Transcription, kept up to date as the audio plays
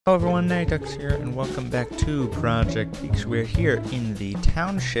Hello everyone, Nagdux here, and welcome back to Project Peaks. We're here in the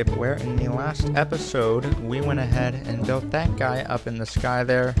township where in the last episode we went ahead and built that guy up in the sky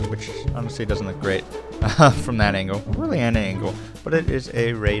there, which honestly doesn't look great from that angle, really any angle, but it is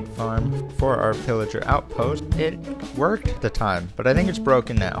a raid farm for our pillager outpost. It worked at the time, but I think it's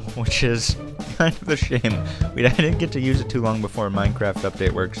broken now, which is kind of a shame. I didn't get to use it too long before Minecraft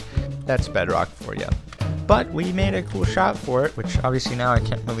update works. That's bedrock for you. But we made a cool shop for it, which obviously now I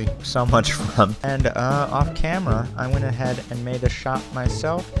can't really sell much from. And off camera, I went ahead and made a shop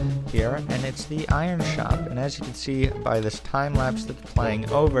myself here, and it's the iron shop. And as you can see by this time lapse that's playing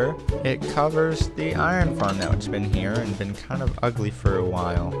over, it covers the iron farm now. It's been here and been kind of ugly for a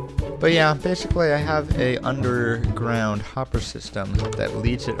while. But yeah, basically I have a underground hopper system that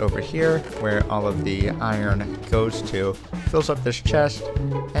leads it over here, where all of the iron goes to, fills up this chest,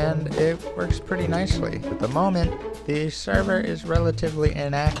 and it works pretty nicely. At the moment, the server is relatively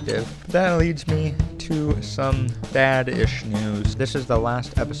inactive. That leads me to some bad-ish news. This is the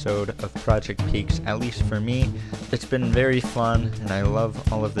last episode of Project Peaks, at least for me. It's been very fun, and I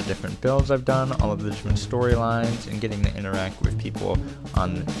love all of the different builds I've done, all of the different storylines, and getting to interact with people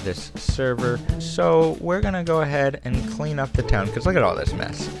on this server. So we're gonna go ahead and clean up the town, because look at all this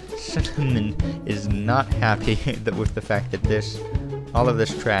mess. Cinnamon is not happy with the fact that all of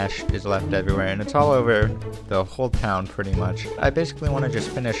this trash is left everywhere, and it's all over the whole town pretty much. I basically want to just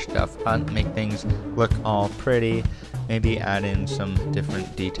finish stuff up, make things look all pretty, maybe add in some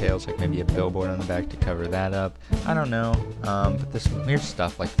different details, like maybe a billboard on the back to cover that up. I don't know, but this weird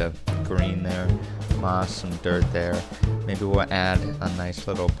stuff like the green there, moss, some dirt there. Maybe we'll add a nice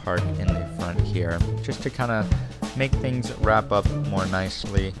little park in the front here, just to kind of make things wrap up more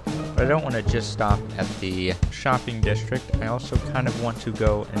nicely. But I don't want to just stop at the shopping district. I also kind of want to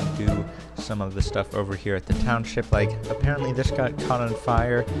go and do some of the stuff over here at the township. Like, apparently this got caught on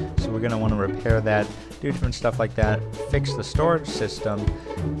fire, so we're going to want to repair that, do different stuff like that, fix the storage system.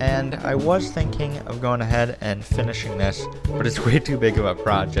 And I was thinking of going ahead and finishing this, but it's way too big of a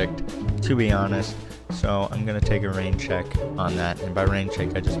project, to be honest. So I'm going to take a rain check on that, and by rain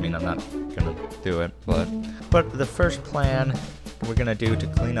check I just mean I'm not going to do it. But the first plan we're going to do to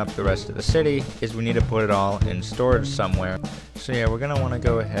clean up the rest of the city is we need to put it all in storage somewhere. So yeah, we're going to want to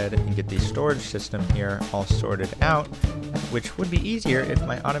go ahead and get the storage system here all sorted out, which would be easier if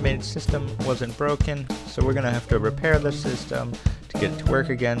my automated system wasn't broken. So we're going to have to repair the system to get it to work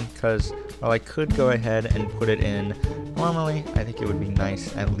again, because while I could go ahead and put it in normally, I think it would be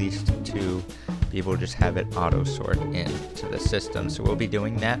nice at least to be able to just have it auto sort into the system. So we'll be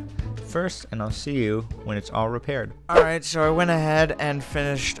doing that first, and I'll see you when it's all repaired. Alright, so I went ahead and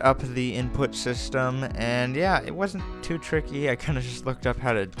finished up the input system, and yeah, it wasn't too tricky. I kind of just looked up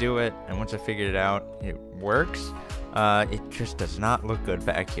how to do it, and once I figured it out, it works. It just does not look good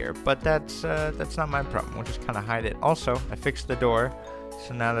back here, but that's not my problem. We'll just kind of hide it. Also, I fixed the door,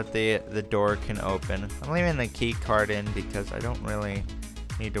 so now that the door can open. I'm leaving the key card in because I don't really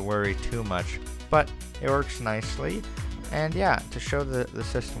need to worry too much, but it works nicely. And yeah, to show the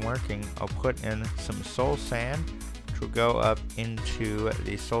system working, I'll put in some soul sand, which will go up into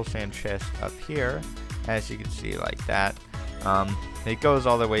the soul sand chest up here, as you can see, like that. It goes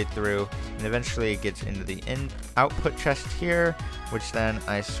all the way through, and eventually it gets into the output chest here, which then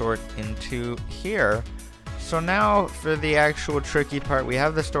I sort into here. So now for the actual tricky part, we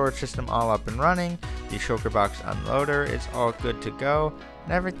have the storage system all up and running, the shulker box unloader is all good to go,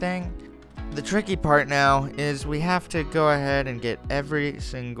 and everything. The tricky part now is we have to go ahead and get every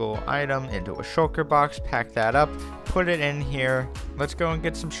single item into a shulker box, pack that up, put it in here. Let's go and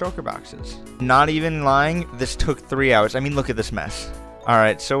get some shulker boxes. Not even lying, this took 3 hours. I mean, look at this mess.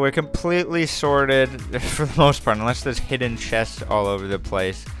 Alright, so we're completely sorted for the most part, unless there's hidden chests all over the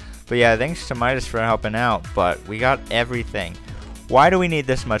place. But yeah, thanks to Midas for helping out, but we got everything. Why do we need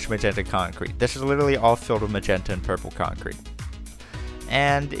this much magenta concrete? This is literally all filled with magenta and purple concrete.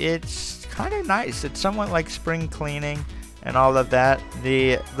 And it's kind of nice. It's somewhat like spring cleaning and all of that.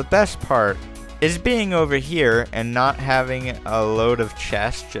 The best part is being over here and not having a load of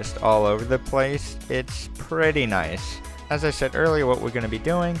chests just all over the place. It's pretty nice. As I said earlier, what we're going to be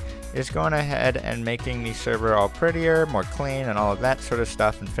doing is going ahead and making the server all prettier, more clean, and all of that sort of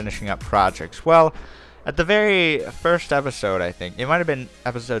stuff, and finishing up projects. Well, at the very first episode, I think, it might have been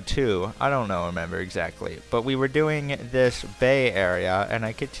episode 2, I don't remember exactly, but we were doing this bay area, and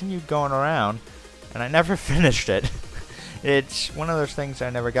I continued going around, and I never finished it. It's one of those things I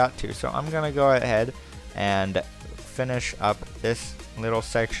never got to, so I'm going to go ahead and finish up this little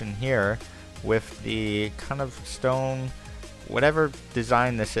section here with the kind of stone, whatever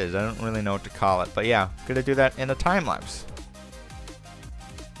design this is. I don't really know what to call it, but yeah, I'm going to do that in a time lapse.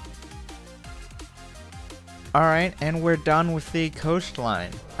 Alright, and we're done with the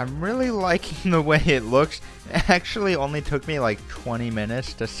coastline. I'm really liking the way it looks. It actually only took me like 20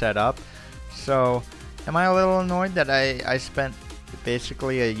 minutes to set up. So, am I a little annoyed that I spent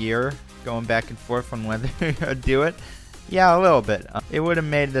basically a year going back and forth on whether to do it? Yeah, a little bit. It would have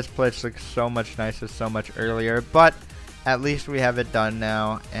made this place look so much nicer so much earlier, but at least we have it done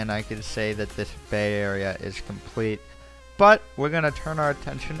now, and I can say that this bay area is complete. But we're going to turn our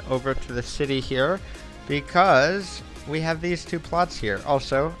attention over to the city here, because we have these two plots here.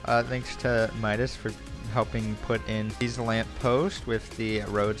 Also, thanks to Midas for helping put in these lamp posts with the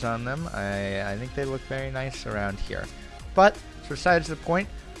roads on them. I think they look very nice around here. But besides the point,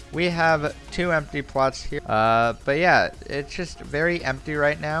 we have two empty plots here. But yeah, it's just very empty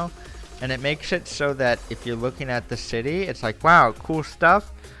right now, and it makes it so that if you're looking at the city, it's like, wow, cool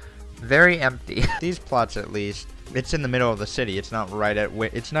stuff. Very empty. These plots, at least, it's in the middle of the city. It's not right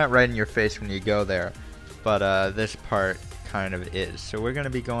in your face when you go there. But this part kind of is. So we're going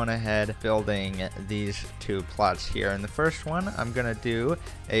to be going ahead building these two plots here. And the first one, I'm going to do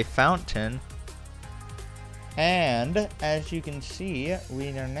a fountain. And as you can see, we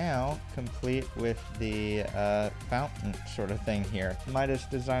are now complete with the fountain sort of thing here. Midas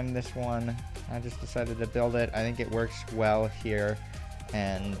designed this one. I just decided to build it. I think it works well here,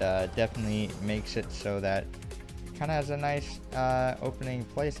 and definitely makes it so that it kind of has a nice opening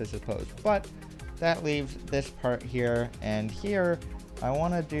place, I suppose. But that leaves this part here, and here I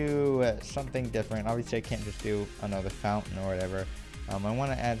want to do something different. Obviously I can't just do another fountain or whatever. I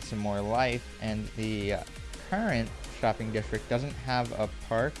want to add some more life, and the current shopping district doesn't have a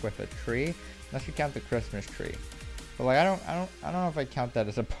park with a tree, unless you count the Christmas tree. But like I don't know if I count that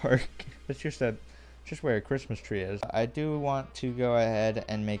as a park. It's just where a Christmas tree is. I do want to go ahead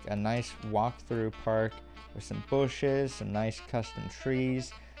and make a nice walk-through park with some bushes, some nice custom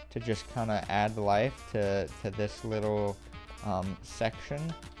trees, to just kind of add life to this little section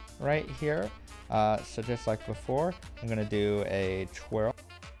right here. So just like before, I'm gonna do a twirl,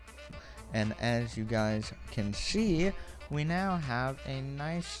 and as you guys can see, we now have a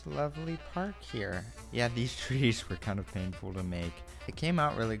nice lovely park here. Yeah, these trees were kind of painful to make. It came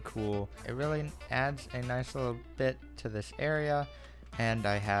out really cool. It really adds a nice little bit to this area, and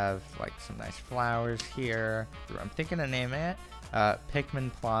I have like some nice flowers here. I'm thinking of naming it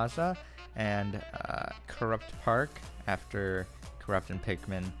Pikmin Plaza and Corrupt Park, after Corrupt and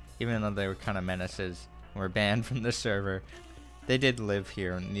Pikmin. Even though they were kind of menaces and were banned from the server, they did live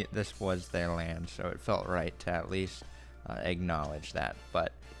here, and this was their land, so it felt right to at least acknowledge that.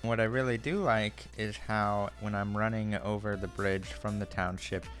 But what I really do like is how when I'm running over the bridge from the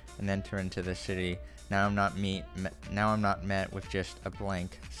township and enter into the city, now I'm not met with just a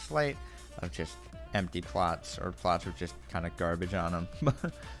blank slate of just empty plots, or plots with just kind of garbage on them.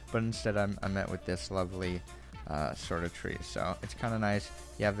 But instead I'm met with this lovely sort of tree. So it's kind of nice.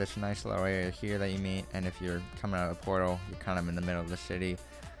 You have this nice little area here that you meet, and if you're coming out of the portal, you're kind of in the middle of the city.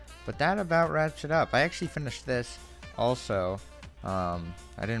 But that about wraps it up. I actually finished this also. I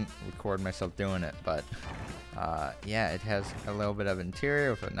didn't record myself doing it, but yeah, it has a little bit of interior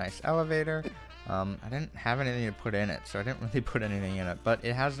with a nice elevator. I didn't have anything to put in it, so I didn't really put anything in it, but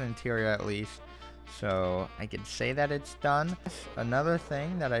it has an interior at least, so I could say that it's done. Another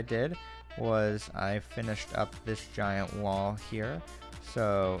thing that I did was I finished up this giant wall here,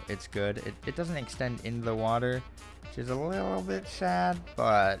 so it's good. It doesn't extend into the water, which is a little bit sad,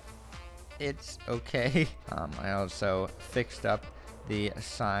 but it's okay. I also fixed up the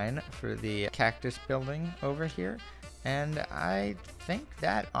sign for the cactus building over here, and I think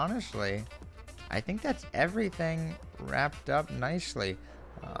that, honestly, I think that's everything wrapped up nicely.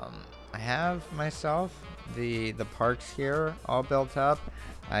 I have myself the parks here all built up.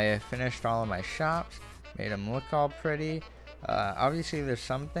 I finished all of my shops, made them look all pretty. Obviously there's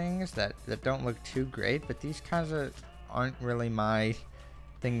some things that don't look too great, but these kinds of aren't really my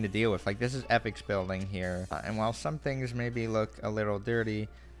thing to deal with. Like, this is Epic's building here, and while some things maybe look a little dirty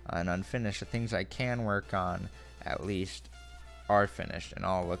and unfinished, the things I can work on at least are finished and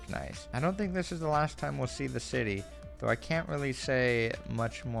all look nice. I don't think this is the last time we'll see the city, though I can't really say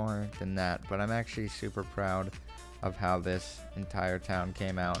much more than that, but I'm actually super proud of how this entire town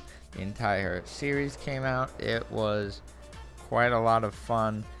came out. The entire series came out. It was quite a lot of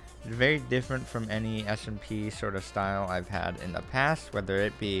fun. Very different from any SMP sort of style I've had in the past, whether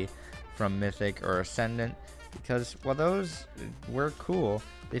it be from Mythic or Ascendant, because while those were cool,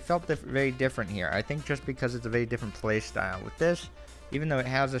 they felt very different here. I think just because it's a very different play style. With this, even though it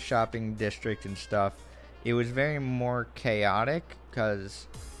has a shopping district and stuff, it was very more chaotic, because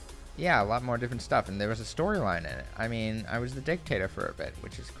yeah, a lot more different stuff, and there was a storyline in it. I mean, I was the dictator for a bit,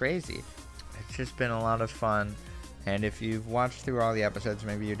 which is crazy. it's just been a lot of fun. And if you've watched through all the episodes,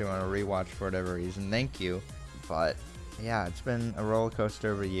 maybe you're doing a rewatch for whatever reason, thank you. But yeah, it's been a roller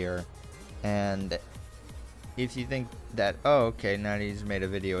coaster of a year. And if you think that, oh, okay, now he's made a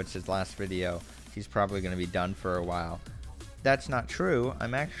video, it's his last video, he's probably going to be done for a while. That's not true.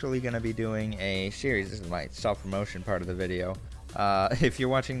 I'm actually going to be doing a series. This is my self-promotion part of the video. If you're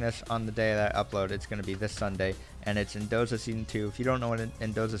watching this on the day that I upload, it's going to be this Sunday, and it's Endoza Season 2. If you don't know what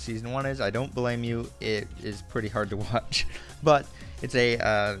Endoza Season 1 is, I don't blame you. It is pretty hard to watch. But it's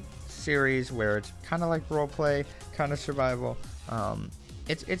a series where it's kind of like roleplay, kind of survival.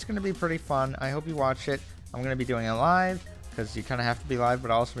 It's going to be pretty fun. I hope you watch it. I'm going to be doing it live, because you kind of have to be live,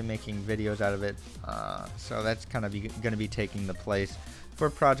 but I'll also be making videos out of it. So that's kind of going to be taking the place for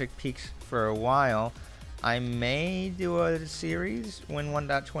Project Peaks for a while. I may do a series when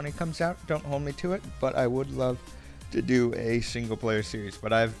 1.20 comes out. Don't hold me to it, but I would love to do a single player series.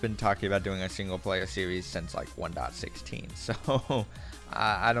 But I've been talking about doing a single player series since like 1.16, so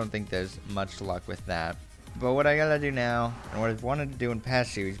I don't think there's much luck with that. But what I gotta do now, and what I've wanted to do in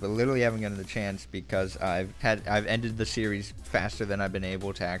past series, but literally haven't gotten the chance because I've ended the series faster than I've been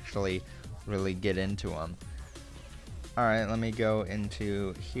able to actually really get into them. Alright, let me go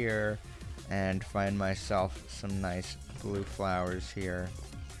into here and find myself some nice blue flowers here.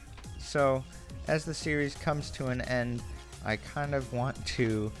 So, as the series comes to an end, I kind of want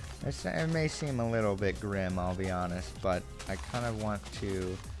to, it may seem a little bit grim, I'll be honest, but I kind of want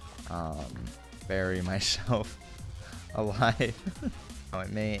to bury myself alive.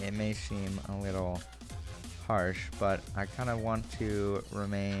 It may seem a little harsh, but I kind of want to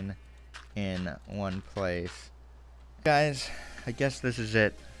remain in one place. Guys, I guess this is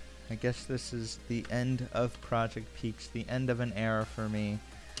it. I guess this is the end of Project Peaks, the end of an era for me.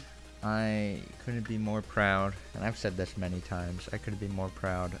 I couldn't be more proud, and I've said this many times, I couldn't be more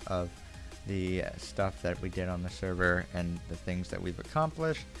proud of the stuff that we did on the server and the things that we've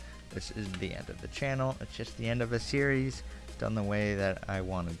accomplished. This isn't the end of the channel, it's just the end of a series done the way that I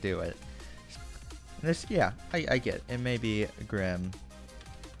want to do it. This, yeah, I get it. It may be grim,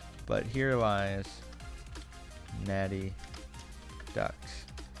 but here lies Natty Ducks.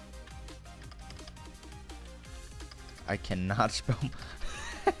 I cannot spell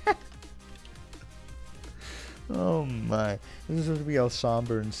oh my, this is supposed to be all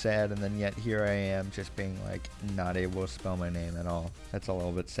somber and sad, and then yet here I am just being like not able to spell my name at all. That's a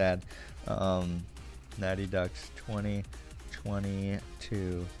little bit sad. Natty Ducks 2022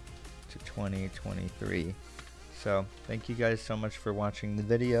 to 2023. So thank you guys so much for watching the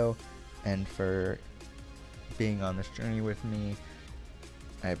video and for being on this journey with me.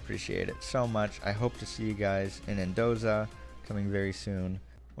 I appreciate it so much. I hope to see you guys in Endoza coming very soon.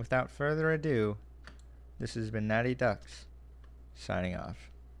 Without further ado, this has been Natty Ducks, signing off.